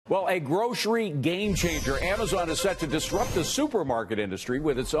Well, a grocery game changer. Amazon is set to disrupt the supermarket industry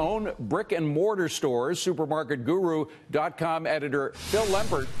with its own brick and mortar stores. SupermarketGuru.com editor Phil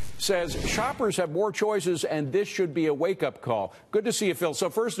Lempert says shoppers have more choices, and this should be a wake-up call. Good to see you, Phil. So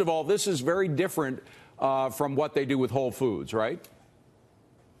first of all, this is very different from what they do with Whole Foods, right?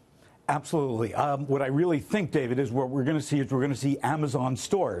 Absolutely. What I really think, David, is what we're going to see is we're going to see Amazon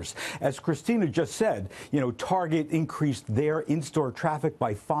stores. As Christina just said, Target increased their in-store traffic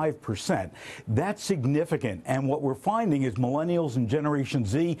by 5%. That's significant. And what we're finding is millennials and Generation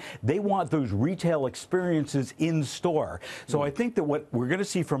Z, they want those retail experiences in store. So I think that what we're going to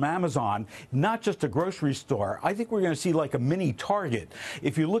see from Amazon, not just a grocery store, I think we're going to see like a mini Target.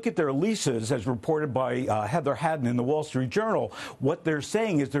 If you look at their leases, as reported by Heather Haddon in the Wall Street Journal, what they're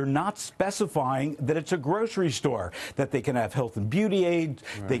saying is they're not specifying that it's a grocery store, that they can have health and beauty aids,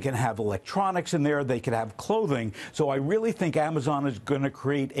 they can have electronics in there, they can have clothing. So I really think Amazon is going to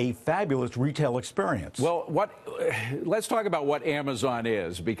create a fabulous retail experience. Well, let's talk about what Amazon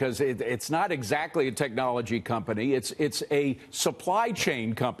is, because it's not exactly a technology company. It's a supply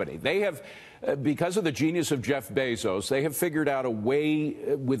chain company. They have, because of the genius of Jeff Bezos, they have figured out a way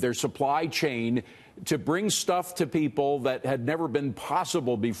with their supply chain to bring stuff to people that had never been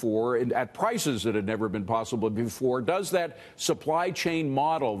possible before and at prices that had never been possible before. Does that supply chain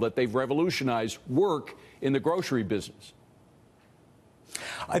model that they've revolutionized work in the grocery business?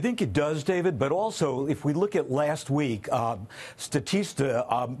 I think it does, David, but also if we look at last week,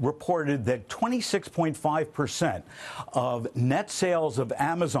 Statista reported that 26.5% of net sales of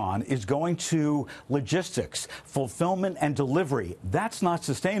Amazon is going to logistics, fulfillment, and delivery. That's not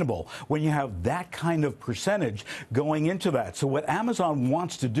sustainable when you have that kind of percentage going into that. So what Amazon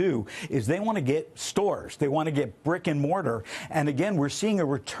wants to do is they want to get stores. They want to get brick and mortar. And again, we're seeing a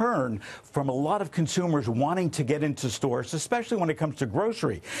return from a lot of consumers wanting to get into stores, especially when it comes to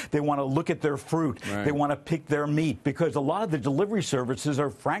grocery. They want to look at their fruit. Right. They want to pick their meat, because a lot of the delivery services are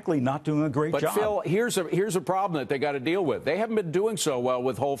frankly not doing a great job. But Phil, here's a problem that they got to deal with. They haven't been doing so well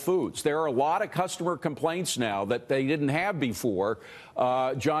with Whole Foods. There are a lot of customer complaints now that they didn't have before.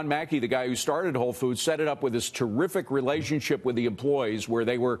 John Mackey, the guy who started Whole Foods, set it up with this terrific relationship with the employees, where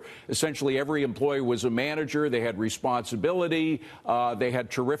they were essentially every employee was a manager. They had responsibility. They had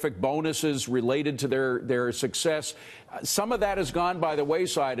terrific bonuses related to their success. Some of that has gone by the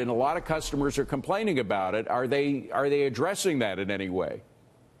wayside, and a lot of customers are complaining about it. Are they addressing that in any way?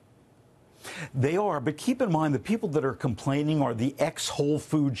 They are, but keep in mind the people that are complaining are the ex-Whole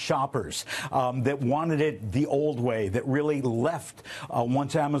Food shoppers that wanted it the old way, that really left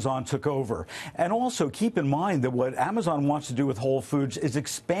once Amazon took over. And also keep in mind that what Amazon wants to do with Whole Foods is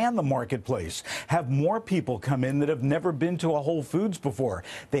expand the marketplace, have more people come in that have never been to a Whole Foods before.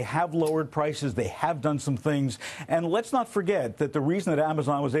 They have lowered prices. They have done some things. And let's not forget that the reason that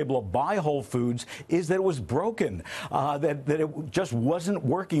Amazon was able to buy Whole Foods is that it was broken, that it just wasn't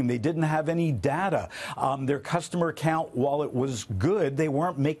working. They didn't have any data. Their customer count, while it was good, they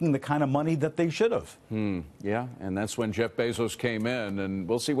weren't making the kind of money that they should have. Yeah, and that's when Jeff Bezos came in, and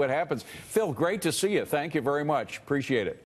we'll see what happens. Phil, great to see you. Thank you very much. Appreciate it.